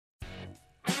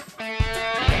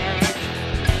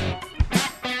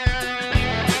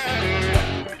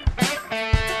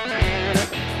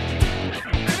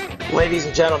Ladies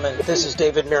and gentlemen, this is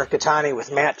David Mirikitani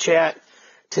with Matt Chat.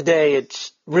 Today,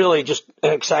 it's really just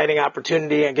an exciting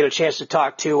opportunity. I get a chance to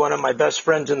talk to one of my best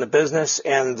friends in the business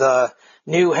and the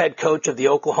new head coach of the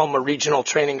Oklahoma Regional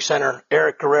Training Center,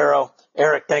 Eric Guerrero.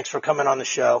 Eric, thanks for coming on the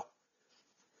show.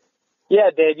 Yeah,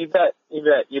 Dave, you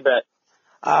bet.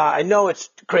 I know it's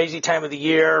crazy time of the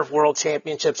year, World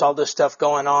Championships, all this stuff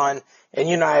going on, and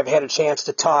you and I have had a chance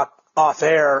to talk off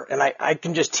air, and I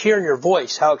can just hear in your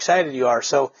voice how excited you are.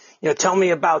 So, tell me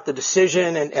about the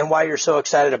decision and why you're so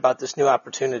excited about this new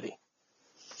opportunity.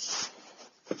 It's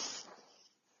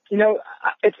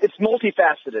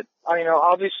multifaceted.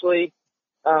 Obviously,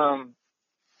 the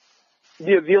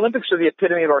Olympics are the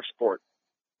epitome of our sport.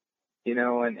 And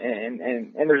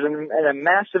there's a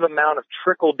massive amount of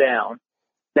trickle down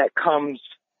that comes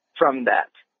from that.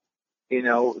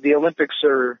 The Olympics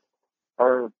are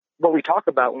what we talk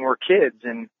about when we're kids,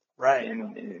 and right,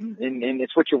 and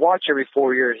it's what you watch every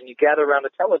 4 years, and you gather around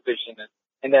the television,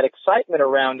 and that excitement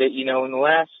around it. In the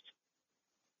last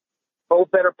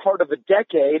better part of a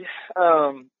decade,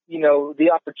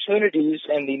 the opportunities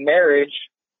and the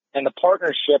marriage and the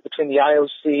partnership between the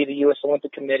IOC, the U.S.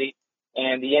 Olympic Committee,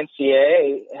 and the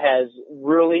NCAA has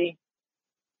really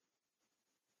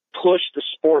pushed the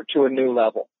sport to a new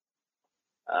level.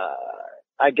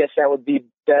 I guess that would be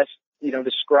best,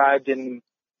 described in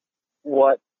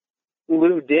what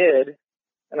Lou did,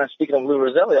 and I'm speaking of Lou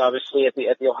Roselli, obviously, at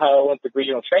the Ohio Olympic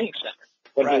Regional Training Center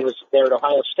when right. He was there at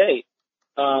Ohio State.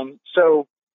 So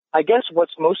I guess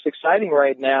what's most exciting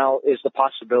right now is the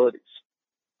possibilities.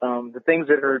 The things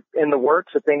that are in the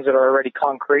works, the things that are already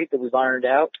concrete that we've ironed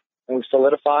out and we've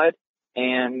solidified,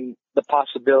 and the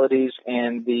possibilities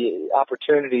and the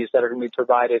opportunities that are going to be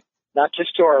provided not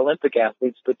just to our Olympic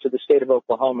athletes, but to the state of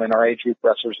Oklahoma and our age group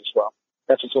wrestlers as well.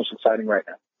 That's what's most exciting right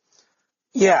now.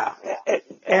 Yeah.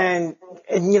 And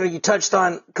you touched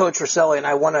on Coach Roselli, and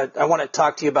I want to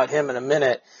talk to you about him in a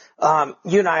minute.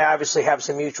 You and I obviously have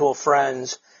some mutual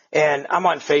friends, and I'm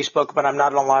on Facebook, but I'm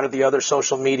not on a lot of the other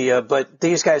social media. But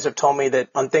these guys have told me that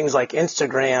on things like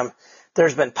Instagram,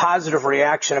 there's been positive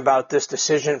reaction about this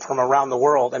decision from around the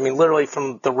world. I mean, literally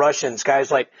from the Russians, guys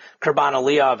like Kurban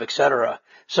Aliyev, et cetera.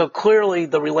 So clearly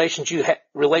the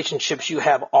relationships you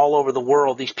have all over the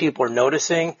world, these people are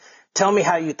noticing. Tell me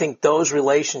how you think those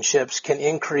relationships can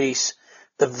increase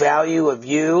the value of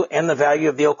you and the value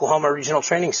of the Oklahoma Regional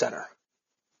Training Center.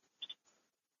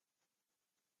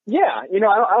 Yeah,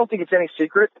 I don't think it's any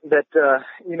secret that,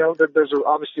 that there's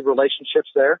obviously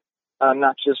relationships there,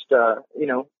 not just,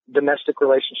 domestic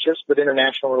relationships, but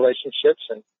international relationships.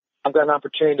 And I've got an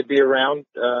opportunity to be around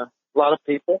a lot of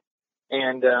people,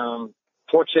 and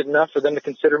fortunate enough for them to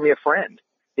consider me a friend,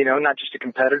 not just a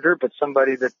competitor, but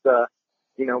somebody that's,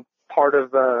 part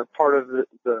of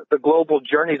the global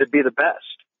journey to be the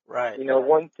best. Right.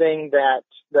 One thing that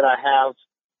I have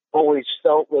always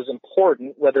felt was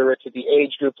important, whether it's at the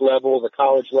age group level, the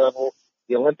college level,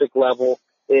 the Olympic level,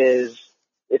 is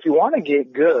if you want to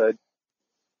get good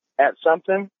at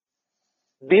something,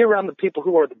 be around the people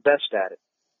who are the best at it.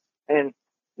 And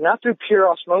not through pure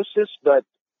osmosis, but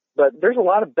there's a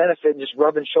lot of benefit in just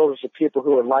rubbing shoulders with people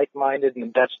who are like-minded and the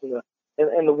best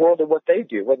in the world of what they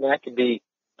do. I mean, that could be,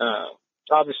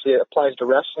 obviously it applies to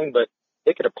wrestling, but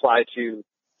it could apply to,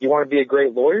 you want to be a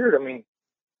great lawyer? I mean,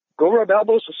 go rub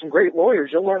elbows with some great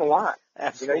lawyers. You'll learn a lot.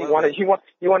 Absolutely. You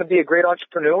want to be a great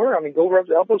entrepreneur? I mean, go rub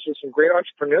elbows with some great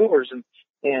entrepreneurs,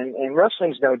 and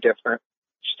wrestling's no different.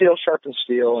 Steel sharpens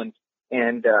steel,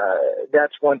 and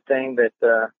that's one thing that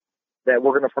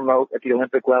we're going to promote at the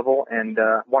Olympic level and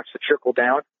watch the trickle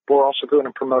down. But we're also going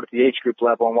to promote at the age group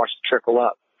level and watch the trickle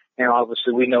up. And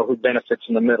obviously, we know who benefits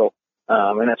in the middle,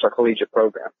 and that's our collegiate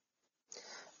program.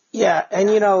 Yeah, and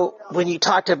when you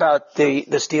talked about the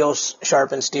steel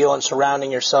sharpens steel and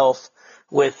surrounding yourself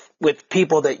with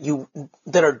people that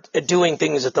are doing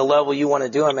things at the level you want to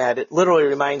do them at, it literally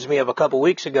reminds me of a couple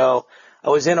weeks ago. I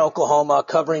was in Oklahoma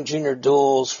covering junior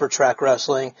duels for track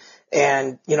wrestling,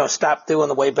 and stopped through on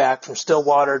the way back from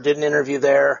Stillwater, did an interview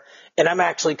there, and I'm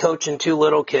actually coaching two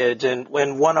little kids, and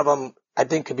when one of them I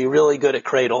think could be really good at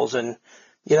cradles, and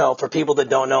for people that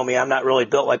don't know me, I'm not really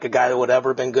built like a guy that would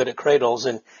ever been good at cradles.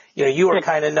 And, you were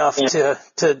kind enough to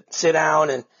sit down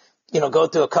and, go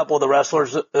through a couple of the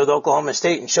wrestlers at Oklahoma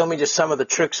State and show me just some of the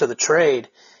tricks of the trade.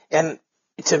 And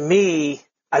to me,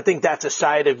 I think that's a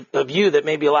side of you that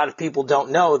maybe a lot of people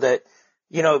don't know, that,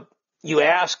 you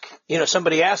ask,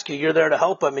 somebody asks you, you're there to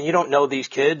help them, and you don't know these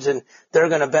kids, and they're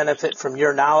going to benefit from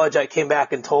your knowledge. I came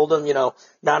back and told them,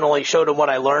 not only showed them what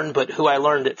I learned, but who I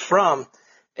learned it from.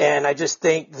 And I just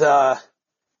think the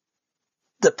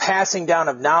passing down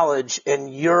of knowledge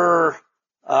and your,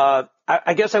 I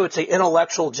I guess I would say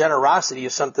intellectual generosity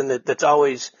is something that's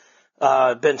always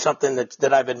been something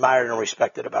that I've admired and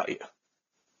respected about you.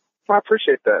 Well, I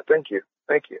appreciate that. Thank you.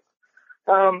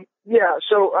 Yeah.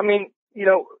 So, I mean,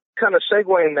 kind of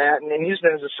segueing that and using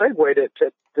it as a segue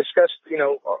to discuss,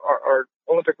 our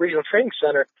Olympic Regional Training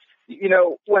Center,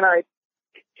 when I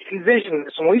envision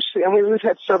this, and we've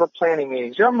had several planning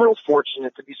meetings. I'm real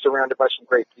fortunate to be surrounded by some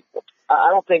great people. I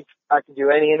don't think I can do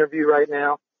any interview right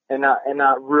now and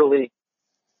not really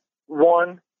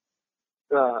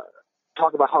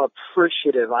talk about how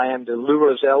appreciative I am to Lou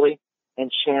Rosselli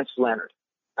and Chance Leonard.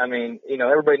 I mean,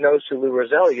 everybody knows who Lou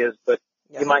Rosselli is, but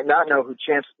you might not know who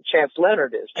Chance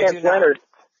Leonard is. Chance Leonard.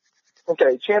 I'm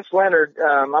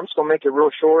just gonna make it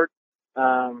real short.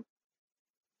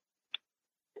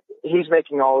 He's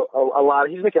making a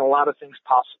lot of things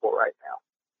possible right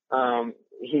now.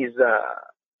 He's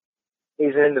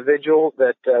an individual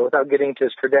that, without getting into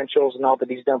his credentials and all that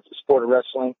he's done for the sport of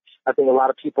wrestling, I think a lot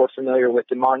of people are familiar with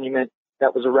the monument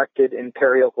that was erected in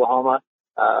Perry, Oklahoma,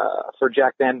 for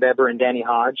Jack Van Beber and Danny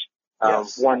Hodge,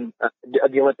 won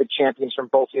the Olympic champions from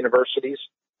both universities.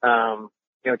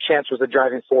 Chance was the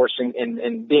driving force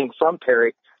in being from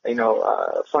Perry,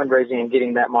 fundraising and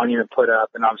getting that monument put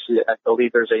up. And obviously, I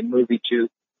believe there's a movie to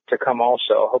come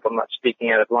also. I hope I'm not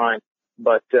speaking out of line,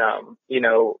 but,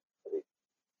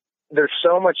 there's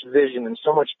so much vision and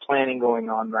so much planning going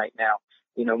on right now.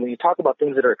 When you talk about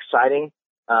things that are exciting,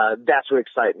 that's what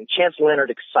excites me. Chance Leonard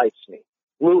excites me.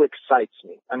 Lou excites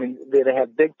me. I mean, they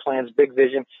have big plans, big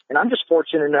vision, and I'm just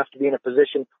fortunate enough to be in a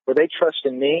position where they trust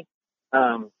in me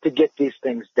to get these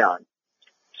things done.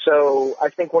 So I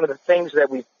think one of the things that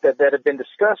have been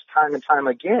discussed time and time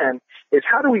again is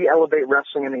how do we elevate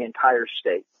wrestling in the entire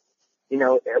state?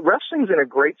 Wrestling's in a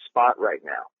great spot right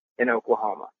now in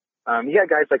Oklahoma. You got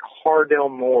guys like Hardell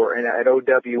Moore at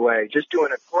OWA just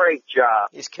doing a great job.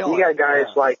 He's killing. You got guys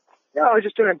like,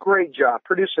 just doing a great job,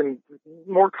 producing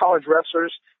more college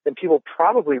wrestlers than people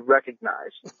probably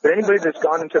recognize. But anybody that's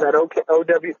gone into that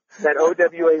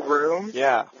OWA room,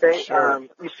 sure.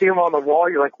 You see them on the wall,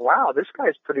 you're like, wow, this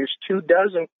guy's produced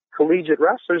 24 collegiate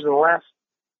wrestlers in the last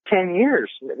 10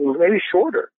 years, maybe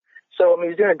shorter. So, I mean,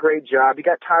 he's doing a great job. You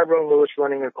got Tyrone Lewis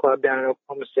running a club down in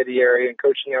Oklahoma City area and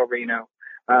coaching El Reno.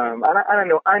 I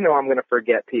know I'm going to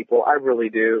forget people. I really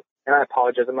do. And I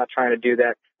apologize. I'm not trying to do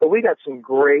that. But we got some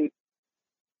great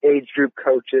age group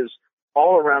coaches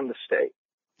all around the state.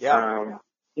 Yeah.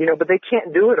 But they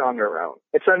can't do it on their own.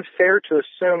 It's unfair to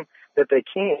assume that they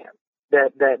can,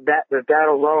 that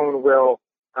alone will,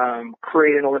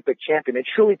 create an Olympic champion. It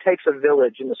truly takes a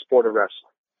village in the sport of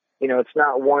wrestling. It's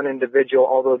not one individual,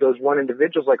 although those one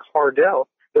individuals like Hardell,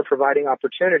 they're providing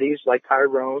opportunities like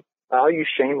Tyrone. I'll use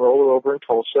Shane Roller over in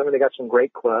Tulsa. I mean, they got some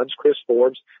great clubs, Chris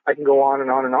Forbes. I can go on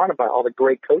and on and on about all the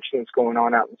great coaching that's going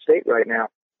on out in the state right now.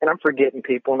 And I'm forgetting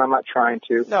people, and I'm not trying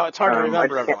to. No, it's hard to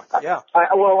remember everyone. Yeah.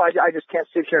 I just can't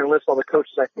sit here and list all the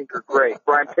coaches I think are great.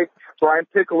 Brian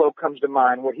Piccolo comes to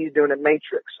mind, what he's doing at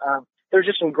Matrix. There's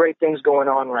just some great things going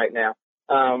on right now.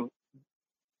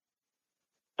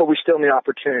 But we still need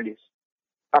opportunities.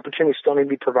 Opportunities still need to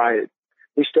be provided.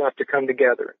 We still have to come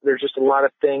together. There's just a lot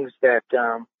of things that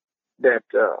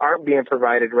aren't being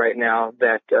provided right now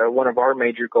that one of our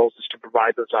major goals is to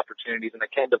provide those opportunities. And I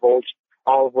can't divulge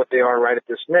all of what they are right at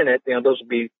this minute. Those will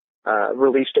be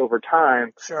released over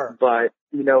time. Sure. But,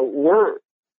 we're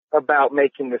about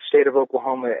making the state of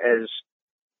Oklahoma as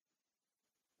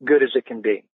good as it can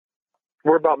be.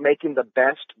 We're about making the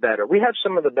best better. We have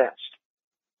some of the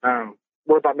best.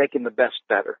 We're about making the best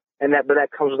better. But that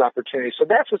comes with opportunity. So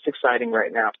that's what's exciting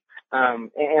right now.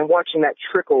 And watching that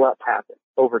trickle up happen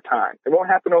over time. It won't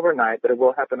happen overnight, but it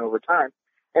will happen over time.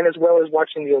 And as well as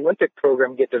watching the Olympic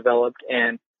program get developed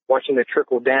and watching the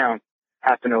trickle down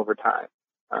happen over time.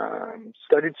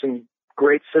 Studied some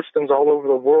great systems all over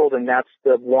the world, and that's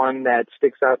the one that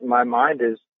sticks out in my mind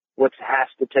is what has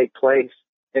to take place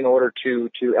in order to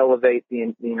elevate the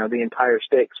entire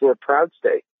state. Because we're a proud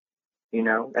state,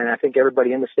 and I think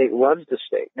everybody in the state loves the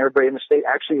state. And everybody in the state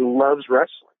actually loves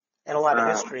wrestling. And a lot of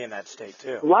history in that state,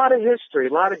 too. A lot of history, a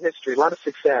lot of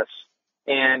success.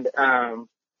 And,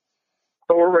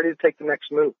 but we're ready to take the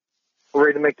next move. We're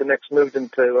ready to make the next move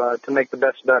and to make the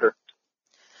best better.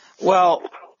 Well,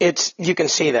 you can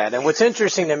see that. And what's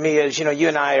interesting to me is, you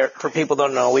and I are, for people who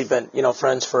don't know, we've been,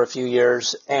 friends for a few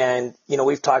years. And,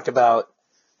 we've talked about,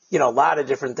 a lot of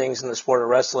different things in the sport of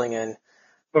wrestling. And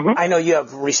I know you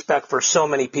have respect for so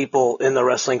many people in the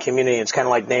wrestling community. It's kind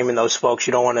of like naming those folks.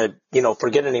 You don't want to,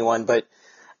 forget anyone. But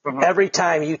every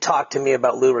time you talk to me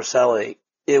about Lou Rosselli,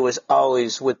 it was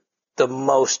always with the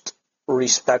most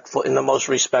respectful, in the most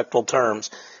respectful terms.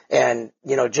 And,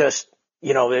 just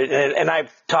and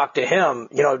I've talked to him,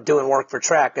 doing work for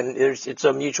track, and it's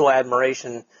a mutual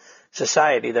admiration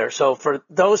society there. So for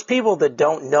those people that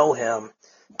don't know him,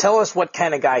 tell us what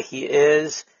kind of guy he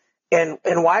is, and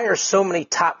why are so many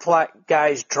top flight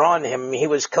guys drawn to him? I mean, he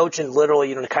was coaching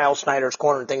literally, Kyle Snyder's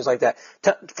corner and things like that.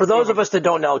 For those of us that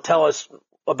don't know, tell us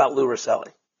about Lou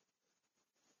Rosselli.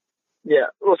 Yeah,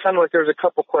 well, it sounded like there's a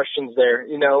couple questions there.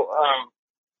 So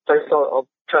I'll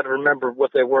try to remember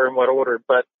what they were in what order.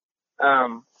 But,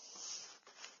 well,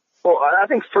 I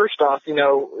think first off,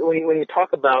 when you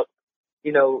talk about,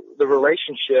 the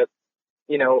relationship,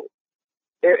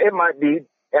 it might be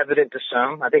evident to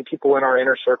some. I think people in our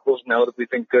inner circles know that we've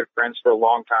been good friends for a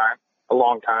long time.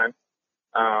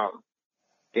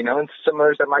 And some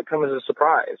others that might come as a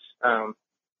surprise.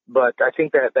 But I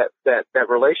think that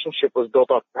relationship was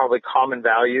built off probably common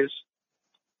values,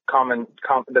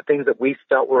 the things that we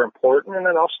felt were important, and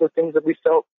then also the things that we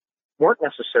felt weren't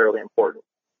necessarily important.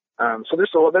 So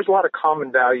there's a lot of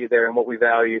common value there in what we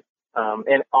value,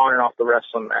 and on and off the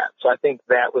wrestling mat. So I think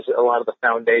that was a lot of the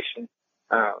foundation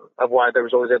of why there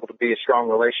was always able to be a strong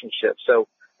relationship. So,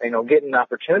 getting an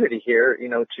opportunity here,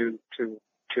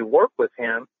 to work with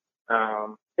him,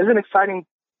 is an exciting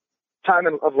time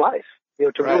of life,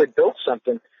 to really build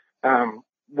something,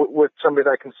 with somebody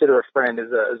that I consider a friend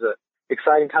is a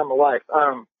exciting time of life.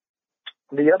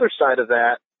 The other side of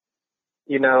that,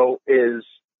 is,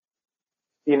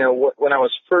 when I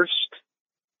was first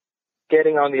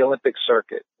getting on the Olympic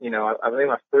circuit, I made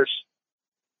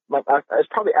it's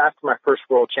probably after my first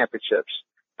World Championships.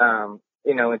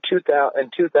 In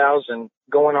 2000,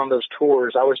 going on those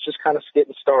tours, I was just kind of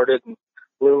getting started, and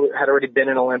Lou had already been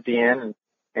an Olympian,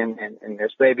 and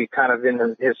it's maybe kind of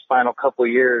in his final couple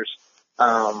of years.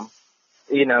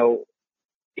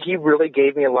 He really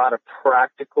gave me a lot of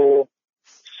practical,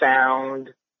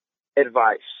 sound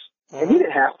advice, and he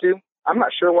didn't have to. I'm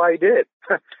not sure why he did.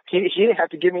 He didn't have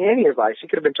to give me any advice. He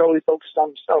could have been totally focused on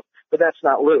himself, but that's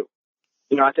not Lou.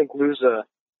 I think Lou's a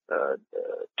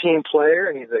team player,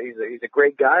 and he's a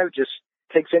great guy who just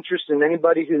takes interest in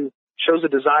anybody who shows a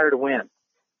desire to win.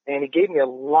 And he gave me a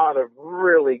lot of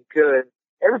really good.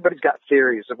 Everybody's got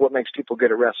theories of what makes people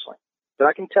good at wrestling, but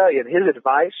I can tell you his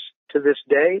advice to this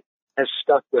day has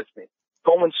stuck with me.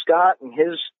 Coleman Scott and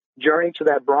his journey to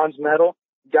that bronze medal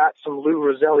got some Lou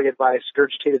Rosselli advice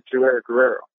regurgitated through Eric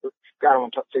Guerrero. I don't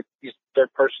want to say he's a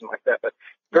third person like that, but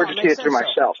regurgitated through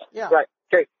myself. Yeah. Right.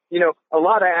 Okay. A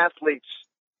lot of athletes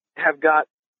have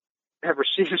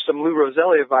received some Lou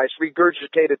Rosselli advice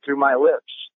regurgitated through my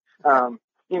lips.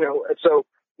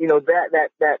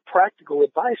 That practical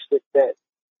advice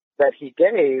that he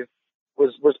gave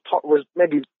was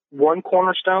maybe one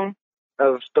cornerstone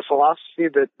of the philosophy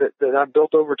that I've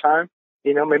built over time.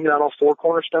 Maybe not all four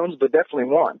cornerstones, but definitely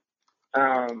one.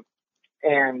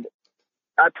 And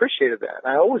I appreciated that.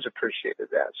 I always appreciated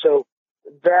that. So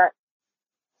that,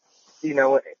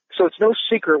 so it's no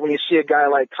secret when you see a guy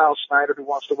like Kyle Snyder who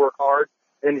wants to work hard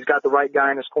and he's got the right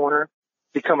guy in his corner,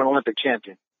 become an Olympic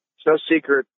champion. It's no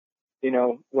secret,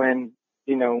 when,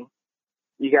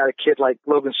 you got a kid like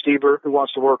Logan Stieber who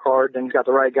wants to work hard, and he's got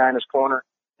the right guy in his corner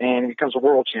and he becomes a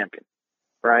world champion.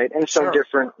 Right. And it's so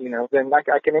different, than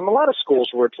I can name a lot of schools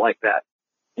where it's like that,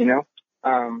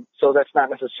 so that's not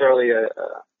necessarily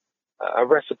a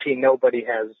recipe nobody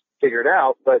has figured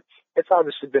out, but it's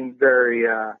obviously been very,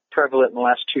 prevalent in the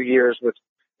last 2 years with,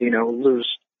 Lou's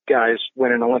guys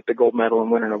winning an Olympic gold medal and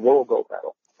winning a world gold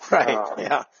medal. Right.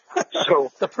 Yeah.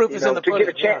 So the proof is in the pudding.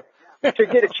 To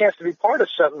get a chance to be part of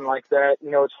something like that,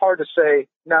 it's hard to say,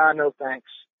 nah, no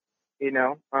thanks. It's,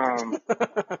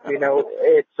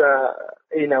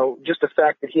 just the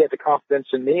fact that he had the confidence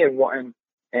in me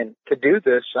and to do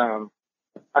this,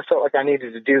 I felt like I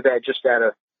needed to do that just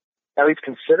at least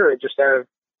consider it just out of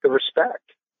the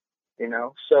respect,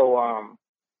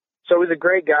 so he's a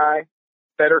great guy,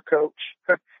 better coach,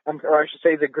 or I should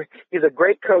say he's a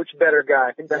great coach, better guy.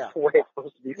 I think that's the way it's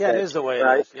supposed to be said. Yeah, it is the way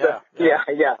right? it is. Yeah.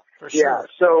 Yeah. For sure. Yeah.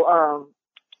 So,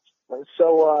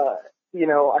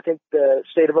 I think the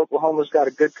state of Oklahoma's got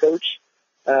a good coach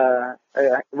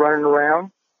running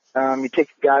around. You take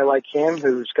a guy like him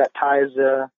who's got ties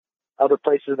other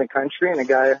places in the country, and a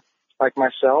guy like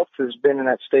myself who's been in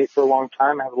that state for a long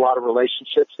time. I have a lot of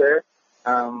relationships there.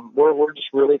 We're just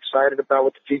really excited about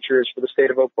what the future is for the state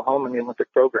of Oklahoma and the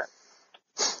Olympic program.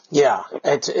 Yeah,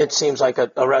 it seems like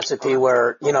a recipe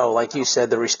where, like you said,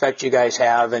 the respect you guys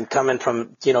have, and coming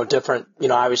from, different,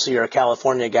 obviously you're a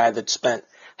California guy that spent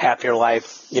half your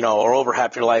life, or over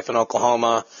half your life in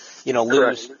Oklahoma,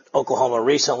 lose Oklahoma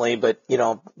recently, but,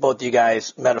 both you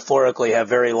guys metaphorically have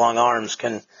very long arms,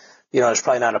 can there's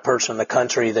probably not a person in the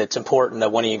country that's important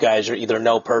that one of you guys are either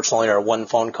know personally or one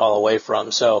phone call away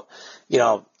from. So,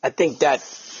 I think that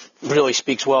really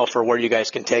speaks well for where you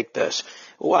guys can take this.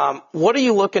 What are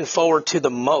you looking forward to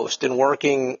the most in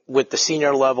working with the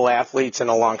senior level athletes and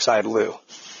alongside Lou?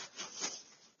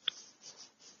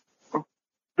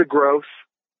 The growth.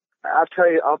 I'll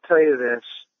tell you this.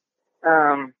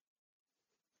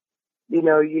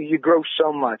 You grow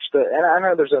so much. And I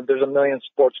know there's a million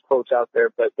sports quotes out there,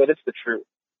 but it's the truth.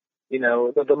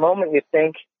 The moment you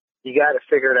think you got it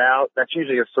figured out, that's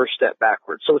usually your first step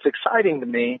backwards. So what's exciting to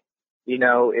me,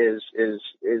 is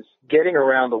getting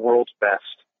around the world's best.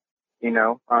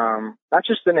 Not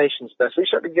just the nation's best. We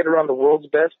start to get around the world's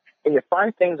best, and you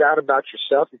find things out about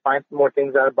yourself. You find more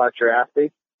things out about your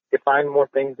athletes. You find more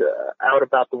things out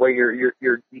about the way you're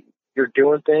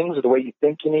doing things, or the way you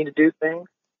think you need to do things.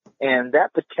 And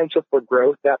that potential for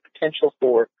growth, that potential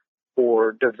for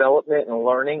development and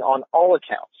learning on all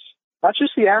accounts, not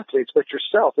just the athletes, but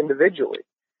yourself individually.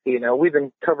 We've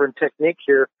been covering technique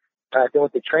here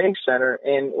with the training center,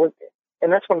 and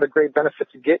that's one of the great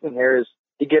benefits of getting here is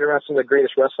you get around some of the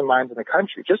greatest wrestling minds in the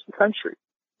country, just the country,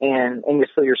 and you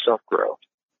feel yourself grow.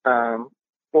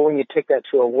 Well, when you take that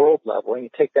to a world level and you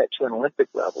take that to an Olympic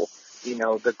level,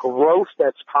 the growth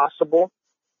that's possible,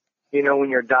 when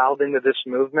you're dialed into this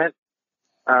movement,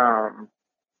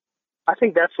 I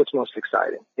think that's what's most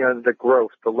exciting, the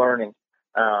growth, the learning,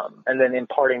 and then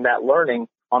imparting that learning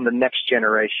on the next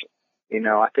generation.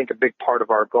 I think a big part of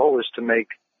our goal is to make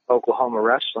Oklahoma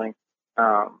wrestling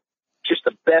just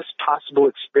the best possible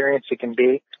experience it can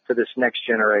be for this next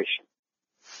generation.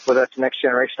 Whether that's the next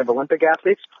generation of Olympic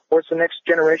athletes or it's the next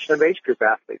generation of age group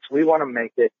athletes, we want to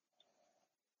make it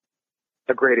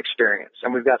a great experience.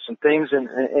 And we've got some things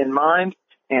in mind,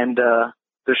 and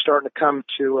they're starting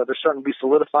to be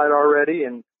solidified already,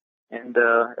 and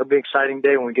it'll be an exciting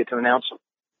day when we get to announce them.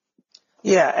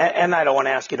 Yeah, and I don't want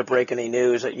to ask you to break any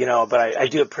news, but I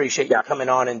do appreciate you coming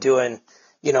on and doing,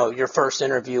 your first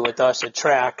interview with us at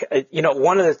Track.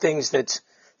 One of the things that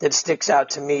sticks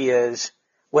out to me is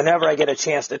whenever I get a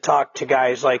chance to talk to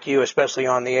guys like you, especially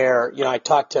on the air, I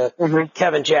talked to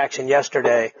Kevin Jackson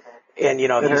yesterday, and,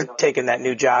 he's taken that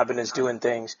new job and is doing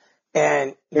things.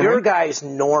 And your guy's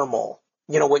normal.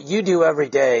 What you do every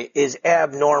day is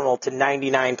abnormal to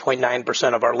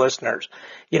 99.9% of our listeners.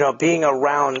 Being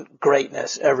around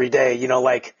greatness every day,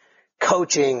 like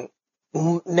coaching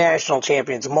national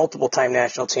champions, multiple time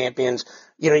national champions.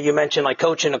 You mentioned like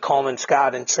coaching a Coleman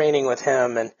Scott and training with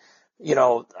him. And,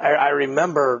 I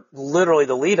remember literally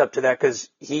the lead up to that because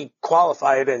he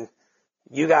qualified and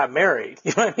you got married.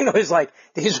 You know what I mean? It was like,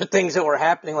 these are things that were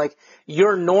happening. Like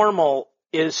your normal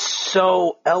is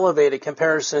so elevated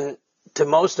comparison to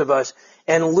most of us,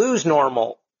 and Lou's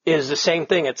normal is the same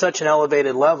thing at such an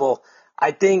elevated level.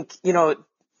 I think,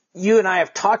 you and I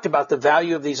have talked about the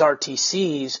value of these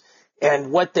RTCs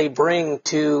and what they bring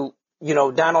to,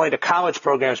 not only to college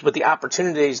programs, but the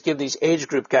opportunities give these age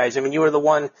group guys. I mean, you were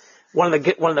one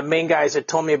of the main guys that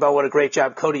told me about what a great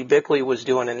job Cody Bickley was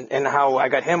doing and how I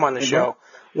got him on the show.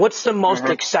 What's the most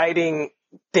exciting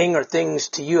thing or things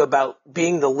to you about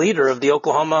being the leader of the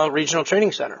Oklahoma Regional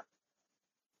Training Center?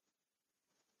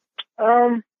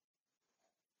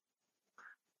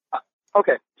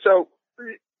 Okay. So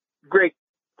great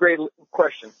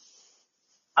question.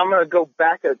 I'm going to go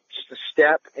back just a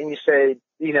step, and you say,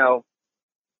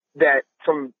 that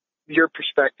from your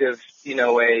perspective,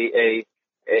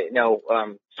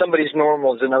 somebody's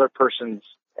normal is another person's,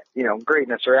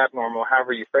 greatness or abnormal,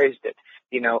 however you phrased it.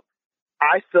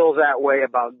 I feel that way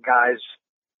about guys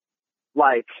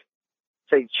like,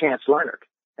 say, Chance Leonard.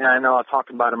 And I know I've talked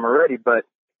about him already, but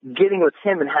getting with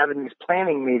him and having these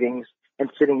planning meetings and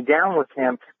sitting down with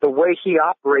him, the way he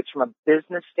operates from a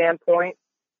business standpoint,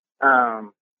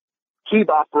 he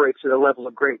operates at a level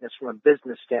of greatness from a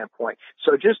business standpoint.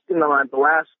 So just in the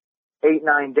last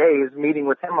 8-9 days, meeting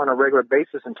with him on a regular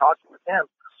basis and talking with him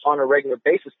on a regular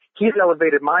basis, he's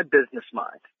elevated my business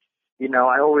mind.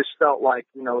 I always felt like,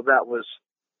 that was,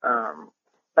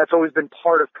 that's always been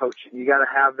part of coaching. You got to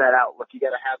have that outlook. You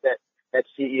got to have that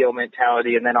CEO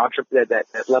mentality and then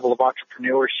that level of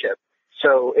entrepreneurship.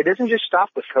 So it doesn't just stop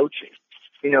with coaching.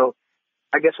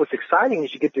 I guess what's exciting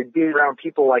is you get to be around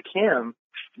people like him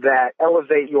that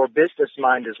elevate your business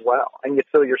mind as well, and you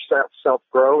feel yourself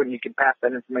grow, and you can pass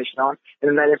that information on, and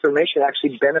then that information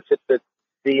actually benefits the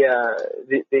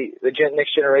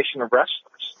next generation of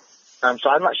wrestlers. So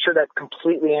I'm not sure that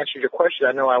completely answered your question.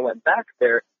 I know I went back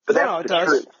there, but that's the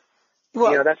truth.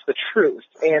 Well, that's the truth.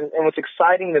 And what's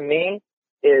exciting to me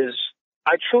is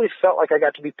I truly felt like I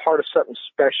got to be part of something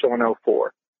special in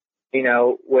 2004.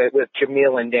 With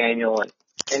Jamil and Daniel and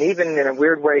and even in a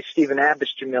weird way, Stephen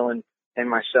Abbas, Jamil, and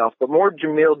myself, but more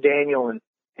Jamil, Daniel,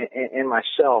 and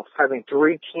myself, having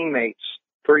 3 teammates,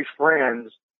 3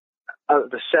 friends of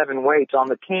the 7 weights on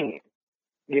the team.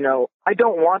 I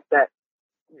don't want that.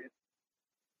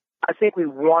 I think we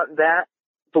want that,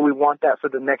 but we want that for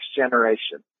the next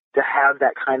generation, to have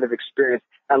that kind of experience,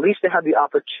 at least to have the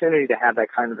opportunity to have that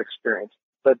kind of experience.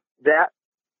 But that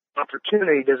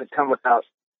opportunity doesn't come without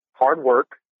hard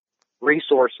work,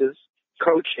 resources,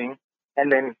 coaching,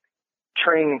 and then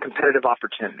training and competitive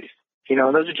opportunities.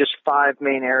 And those are just 5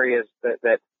 main areas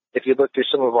that if you look through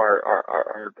some of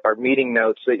our meeting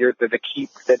notes,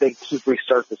 that they keep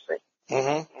resurfacing.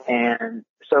 Mm-hmm. And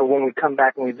so when we come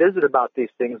back and we visit about these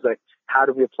things, like how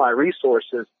do we apply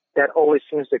resources, that always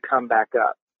seems to come back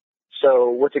up.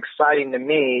 So what's exciting to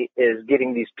me is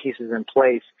getting these pieces in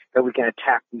place that we can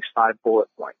attack these 5 bullet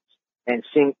points and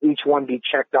seeing each one be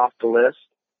checked off the list.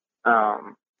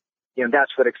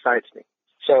 That's what excites me.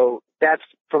 So that's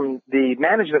from the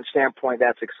management standpoint,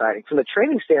 that's exciting. From the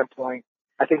training standpoint,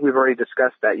 I think we've already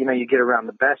discussed that. You get around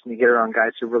the best and you get around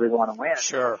guys who really want to win.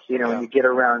 Sure. And you get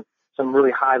around some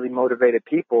really highly motivated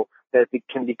people that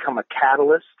can become a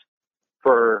catalyst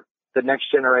for the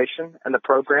next generation and the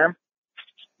program.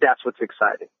 That's what's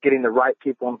exciting. Getting the right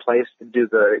people in place to do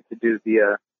the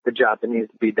job that needs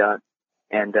to be done.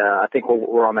 And I think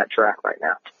we're on that track right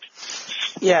now.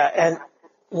 Yeah, and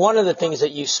one of the things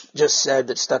that you just said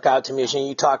that stuck out to me is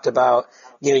you talked about,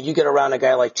 you get around a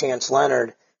guy like Chance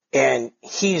Leonard, and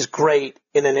he's great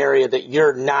in an area that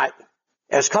you're not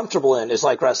as comfortable in as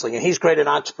like wrestling, and he's great in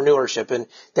entrepreneurship, and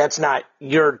that's not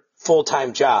your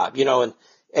full-time job,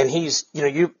 and he's,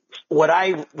 what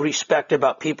I respect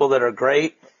about people that are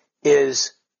great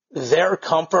is their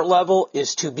comfort level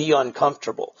is to be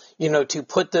uncomfortable, to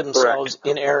put themselves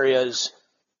in areas,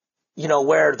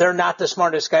 where they're not the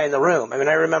smartest guy in the room. I mean,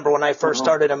 I remember when I first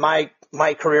started in my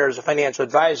career as a financial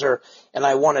advisor and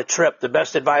I won a trip, the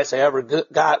best advice I ever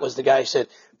got was the guy who said,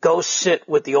 go sit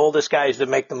with the oldest guys that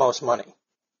make the most money.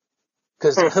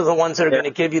 Because they're the ones that are going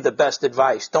to give you the best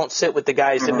advice. Don't sit with the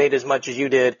guys that made as much as you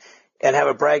did and have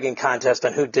a bragging contest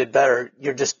on who did better.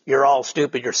 You're all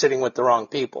stupid. You're sitting with the wrong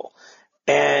people.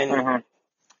 And,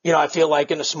 I feel like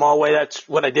in a small way, that's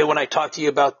what I did when I talked to you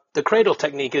about the cradle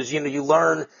technique is, you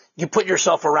learn, you put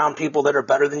yourself around people that are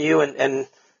better than you and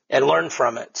learn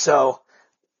from it. So,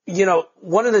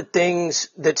 one of the things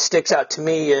that sticks out to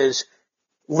me is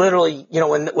literally,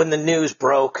 when the news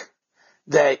broke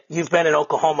that you've been in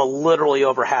Oklahoma literally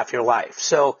over half your life.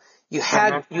 So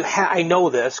I know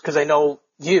this because I know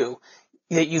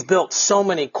that you've built so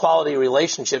many quality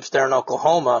relationships there in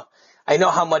Oklahoma. I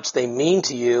know how much they mean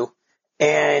to you.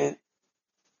 And,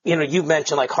 you've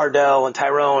mentioned like Hardell and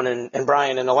Tyrone and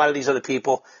Brian and a lot of these other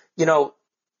people.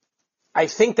 I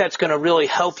think that's going to really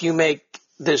help you make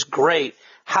this great.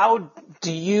 How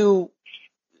do you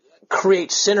create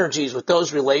synergies with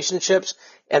those relationships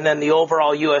and then the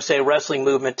overall USA wrestling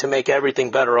movement to make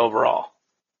everything better overall?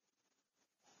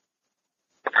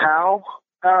 How?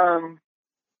 I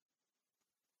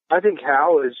think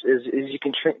how is you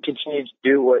can continue to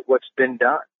do what's been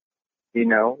done,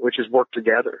 which is work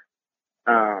together.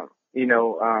 There's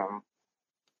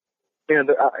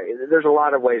a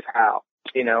lot of ways how,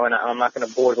 and I'm not going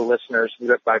to bore the listeners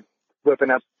by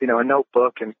whipping up, a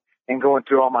notebook and going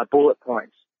through all my bullet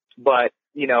points. But,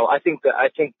 I think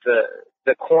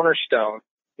the cornerstone,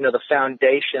 the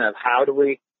foundation of how do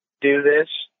we do this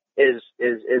is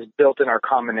built in our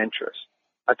common interest.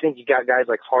 I think you got guys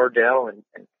like Hardell and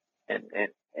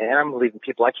I'm leaving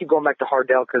people. I keep going back to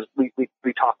Hardell because we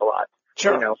talk a lot.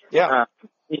 Sure.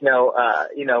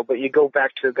 But you go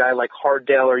back to a guy like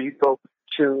Hardell, or you go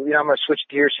to, I'm going to switch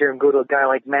gears here and go to a guy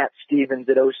like Matt Stevens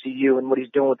at OCU and what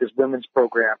he's doing with his women's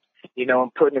program,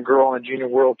 and putting a girl on a junior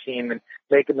world team and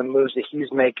making the moves that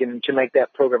he's making to make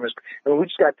that program.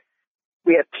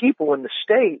 We have people in the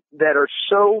state that are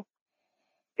so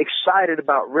excited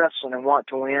about wrestling and want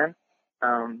to win,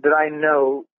 that I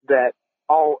know that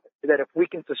if we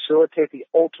can facilitate the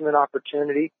ultimate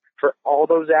opportunity for all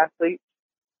those athletes,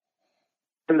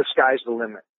 then the sky's the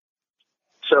limit.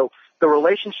 So the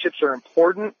relationships are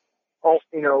important,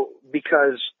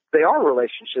 because they are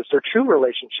relationships. They're true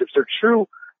relationships. They're true,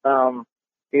 I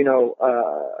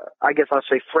guess I'll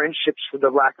say friendships for the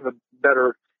lack of a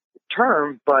better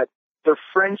term, but they're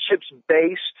friendships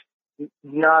based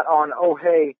not on, oh,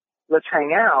 hey, let's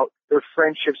hang out. They're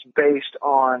friendships based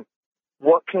on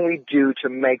what can we do to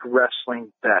make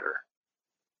wrestling better?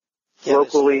 Yes.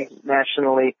 Locally,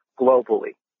 nationally,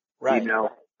 globally. Right.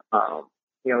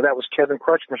 That was Kevin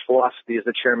Crutchmer's philosophy as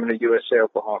the chairman of USA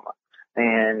Oklahoma.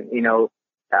 And,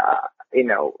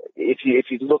 if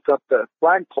you look up the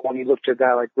flagpole and you look to a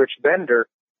guy like Rich Bender,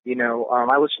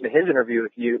 I listened to his interview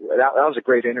with you. That was a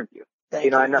great interview. Thank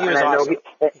you. I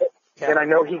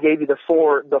know he gave you the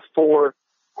four,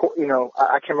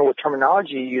 I can't remember what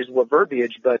terminology he used, what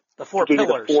verbiage, but the four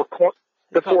pillars.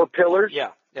 The four pillars.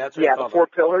 Yeah, that's what the four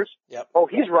pillars. Yep. Oh,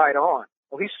 he's right on.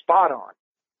 Oh, he's spot on.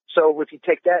 So if you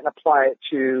take that and apply it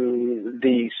to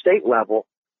the state level,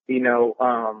 you're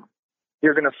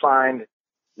going to find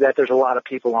that there's a lot of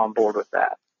people on board with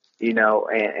that,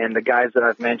 and the guys that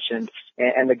I've mentioned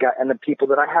and the people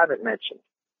that I haven't mentioned.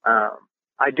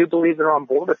 I do believe they're on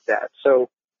board with that. So,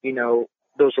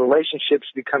 those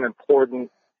relationships become important,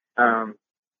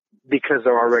 because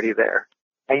they're already there,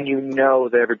 and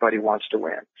that everybody wants to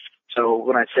win. So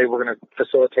when I say we're going to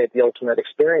facilitate the ultimate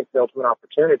experience, the ultimate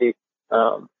opportunity,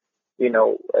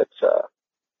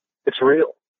 it's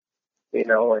real,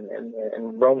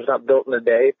 and Rome's not built in a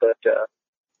day, but,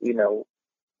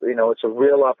 it's a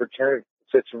real opportunity.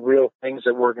 It's real things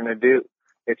that we're going to do.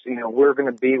 It's, we're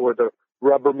going to be where the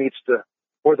rubber meets the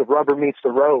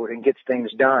road and gets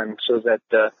things done, so that,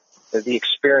 the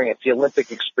experience, the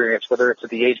Olympic experience, whether it's at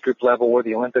the age group level or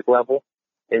the Olympic level,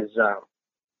 is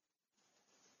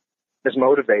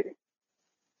motivating,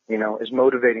 is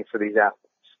motivating for these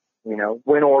athletes,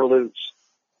 win or lose,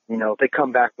 they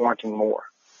come back wanting more.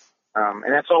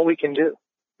 And that's all we can do.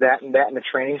 That and the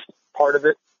training part of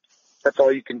it, that's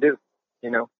all you can do,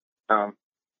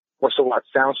 what's a lot?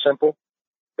 Sounds simple.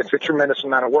 It's a tremendous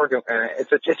amount of work.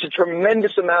 It's a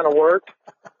tremendous amount of work,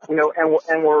 and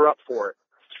we're up for it.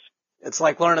 It's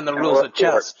like learning the rules of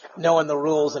chess. Knowing the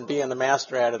rules and being the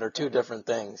master at it are two different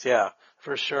things. Yeah,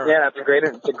 for sure. Yeah, it's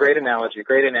a great analogy.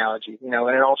 Great analogy. And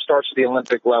it all starts at the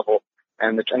Olympic level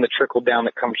and the trickle down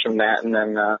that comes from that. And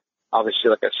then, obviously,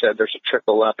 like I said, there's a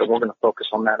trickle up, and we're going to focus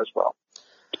on that as well.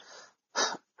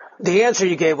 The answer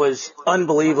you gave was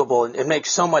unbelievable. It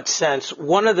makes so much sense.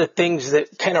 One of the things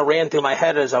that kind of ran through my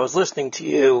head as I was listening to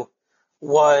you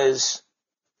was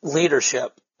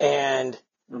leadership. And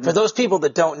for those people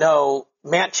that don't know,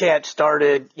 Matt Chat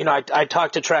started, I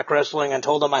talked to Track Wrestling and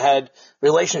told them I had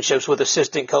relationships with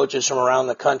assistant coaches from around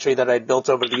the country that I'd built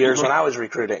over the years when I was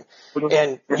recruiting.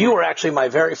 And you were actually my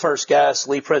very first guest.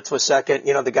 Lee Pritz was second,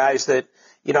 the guys that,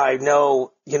 I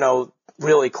know,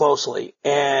 really closely.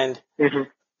 And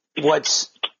what's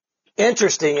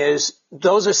interesting is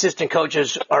those assistant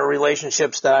coaches are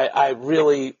relationships that I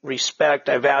really respect,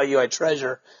 I value, I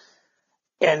treasure.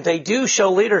 And they do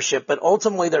show leadership, but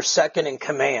ultimately they're second in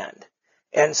command.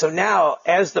 And so now,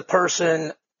 as the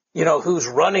person, who's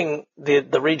running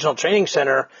the regional training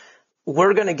center,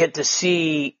 we're going to get to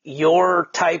see your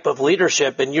type of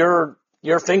leadership and your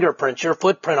fingerprints, your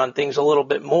footprint on things a little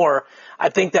bit more. I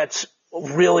think that's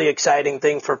a really exciting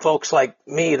thing for folks like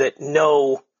me that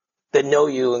know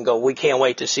you and go, we can't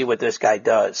wait to see what this guy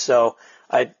does. So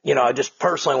I just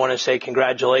personally want to say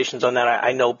congratulations on that.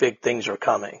 I know big things are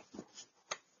coming.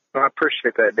 Well, I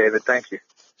appreciate that, David. Thank you.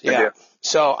 Yeah.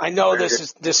 So I know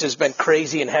this has been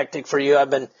crazy and hectic for you. I've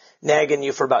been nagging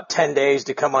you for about 10 days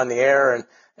to come on the air, and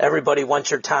everybody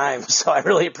wants your time. So I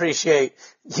really appreciate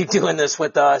you doing this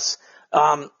with us.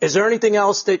 Is there anything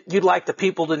else that you'd like the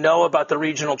people to know about the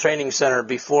Regional Training Center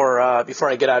before I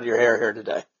get out of your hair here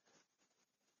today?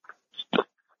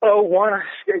 Oh, one,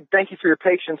 thank you for your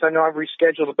patience. I know I've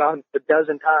rescheduled about a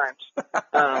dozen times.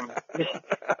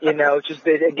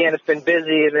 It's been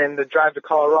busy, and then the drive to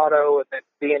Colorado, and then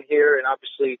being here, and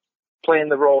obviously playing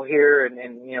the role here, and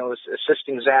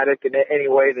assisting Zadok in any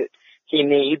way that he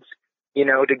needs,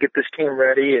 to get this team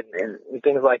ready and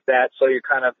things like that. So you're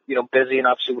kind of, busy, and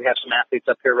obviously we have some athletes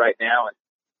up here right now, and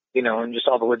just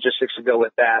all the logistics that go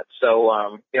with that. So,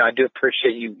 I do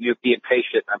appreciate you being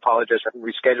patient. I apologize for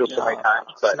rescheduling so many times,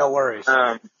 but no worries.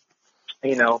 We're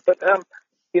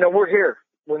here.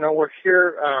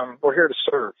 We're here to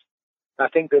serve. I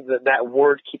think that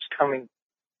word keeps coming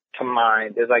to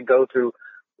mind as I go through,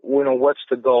 what's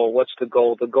the goal? What's the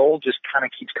goal? The goal just kind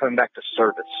of keeps coming back to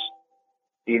service,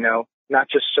 not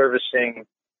just servicing,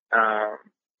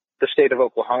 the state of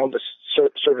Oklahoma, but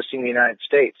servicing the United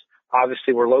States.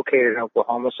 Obviously, we're located in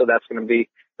Oklahoma, so that's going to be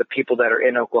the people that are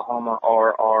in Oklahoma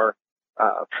are our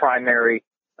primary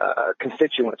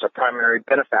constituents, our primary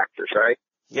benefactors, right?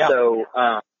 Yeah. So,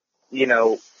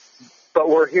 but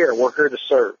we're here. We're here to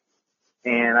serve.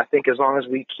 And I think as long as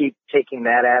we keep taking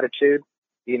that attitude,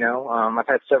 I've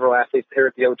had several athletes here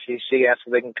at the OTC ask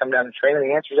if they can come down and train, and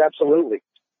the answer is absolutely.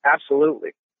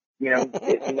 Absolutely. Not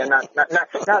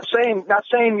saying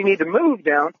you need to move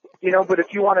down, but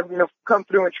if you want to, come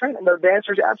through and train, the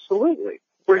answer is absolutely.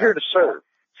 We're here to serve.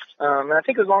 And I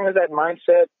think as long as that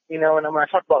mindset, and when I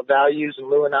talk about values and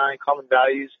Lou and I, common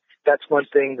values, that's one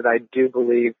thing that I do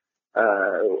believe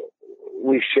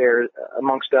we share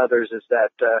amongst others is that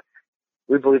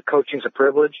we believe coaching is a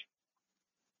privilege.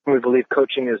 We believe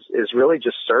coaching is really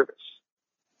just service,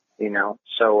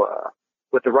 So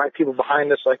with the right people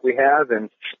behind us like we have and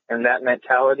that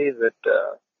mentality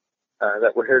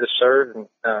that we're here to serve, and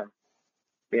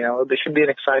it should be an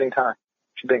exciting time.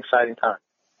 It should be an exciting time.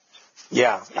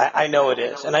 Yeah, I know it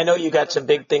is. And I know you got some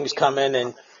big things coming,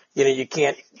 and, you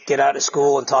can't get out of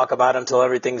school and talk about them until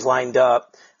everything's lined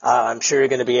up. I'm sure you're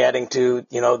going to be adding to,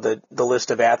 the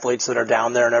list of athletes that are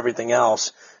down there and everything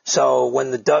else. So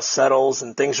when the dust settles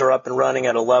and things are up and running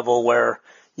at a level where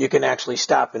you can actually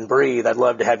stop and breathe, I'd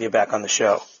love to have you back on the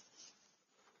show.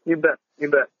 You bet. You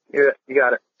got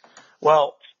it.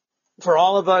 Well, for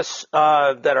all of us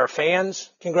that are fans,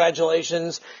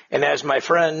 congratulations. And as my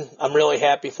friend, I'm really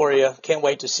happy for you. Can't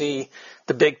wait to see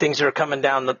the big things that are coming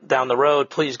down the road.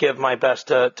 Please give my best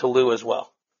to Lou as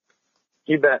well.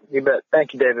 You bet.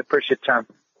 Thank you, David. Appreciate your time.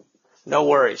 No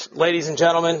worries. Ladies and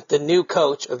gentlemen, the new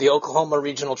coach of the Oklahoma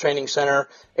Regional Training Center,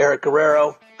 Eric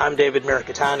Guerrero. I'm David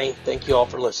Mirikitani. Thank you all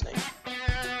for listening.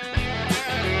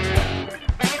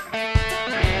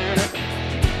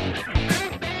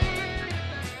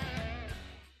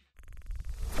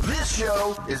 This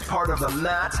show is part of the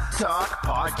Mat Talk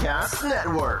Podcast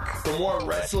Network. For more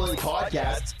wrestling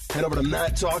podcasts, head over to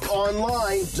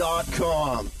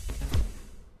MatTalkOnline.com.